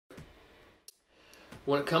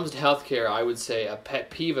When it comes to healthcare, I would say a pet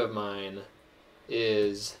peeve of mine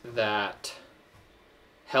is that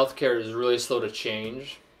healthcare is really slow to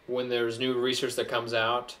change. When there's new research that comes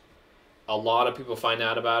out, a lot of people find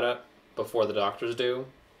out about it before the doctors do.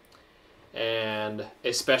 And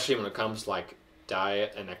especially when it comes to like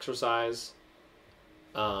diet and exercise,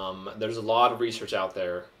 there's a lot of research out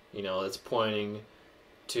there, that's pointing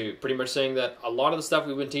to pretty much saying that a lot of the stuff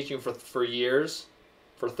we've been teaching for years,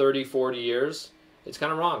 for 30, 40 years, it's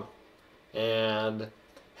kind of wrong. And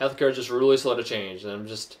healthcare is just really slow to change. And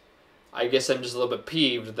I guess I'm just a little bit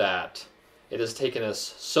peeved that it has taken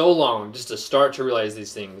us so long just to start to realize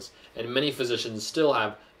these things. And many physicians still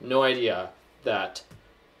have no idea that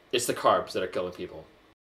it's the carbs that are killing people.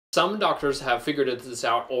 Some doctors have figured this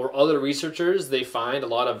out, or other researchers, they find a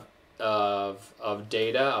lot of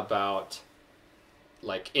data about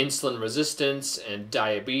like insulin resistance and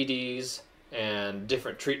diabetes and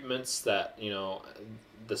different treatments that,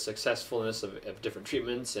 the successfulness of different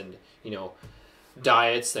treatments and,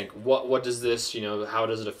 diets. Think, what does this, how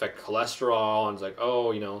does it affect cholesterol? And it's like,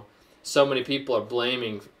 so many people are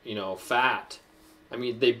blaming, fat. I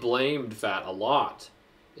mean, they blamed fat a lot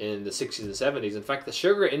in the 60s and 70s. In fact, the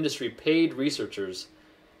sugar industry paid researchers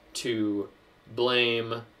to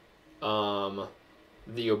blame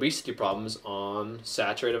the obesity problems on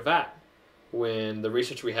saturated fat, when the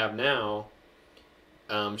research we have now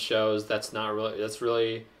shows that's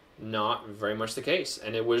really not very much the case,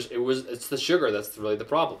 and it's the sugar that's really the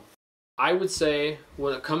problem. I would say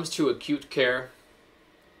when it comes to acute care,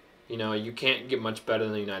 you can't get much better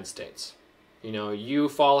than the United States. You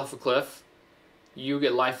fall off a cliff, you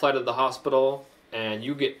get life flight to the hospital, and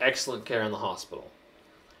you get excellent care in the hospital.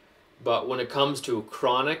 But when it comes to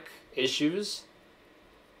chronic issues,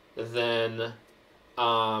 then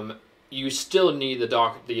you still need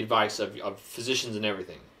the advice of physicians and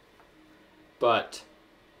everything. But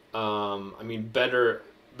better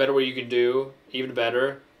what you can do, even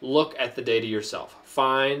better, look at the data yourself.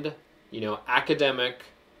 Find, academic,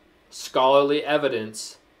 scholarly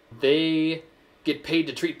evidence. They get paid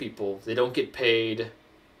to treat people. They don't get paid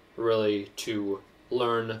really to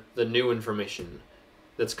learn the new information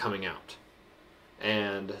that's coming out.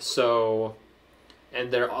 And so,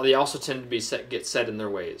 they also tend to get set in their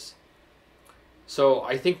ways. So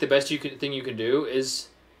I think the best thing you can do is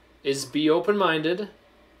be open-minded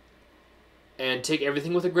and take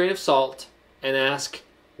everything with a grain of salt and ask,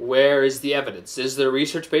 where is the evidence? Is there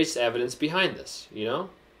research-based evidence behind this?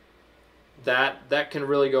 That can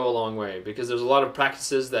really go a long way, because there's a lot of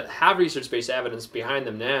practices that have research-based evidence behind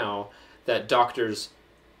them now that doctors,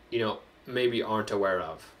 maybe aren't aware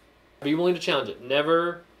of. Be willing to challenge it.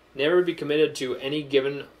 Never be committed to any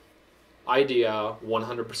given idea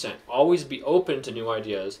 100%. Always be open to new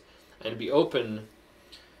ideas and be open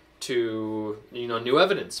to new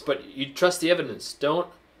evidence, but you trust the evidence.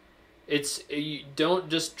 You don't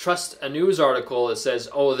just trust a news article that says,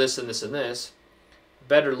 oh, this and this and this.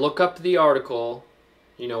 Better look up the article,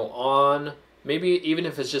 on maybe even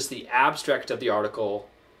if it's just the abstract of the article,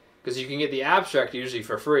 because you can get the abstract usually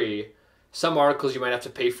for free. Some articles you might have to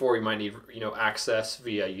pay for. You might need access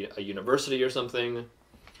via a university or something.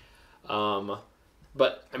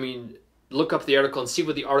 But look up the article and see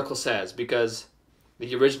what the article says, because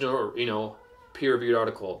the original peer-reviewed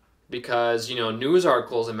article. Because news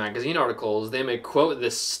articles and magazine articles, they may quote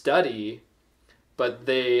this study, but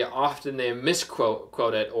they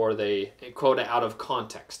misquote it, or they quote it out of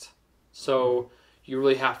context. So you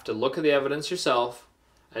really have to look at the evidence yourself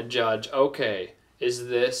and judge, okay, is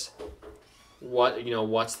this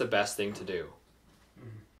what's the best thing to do?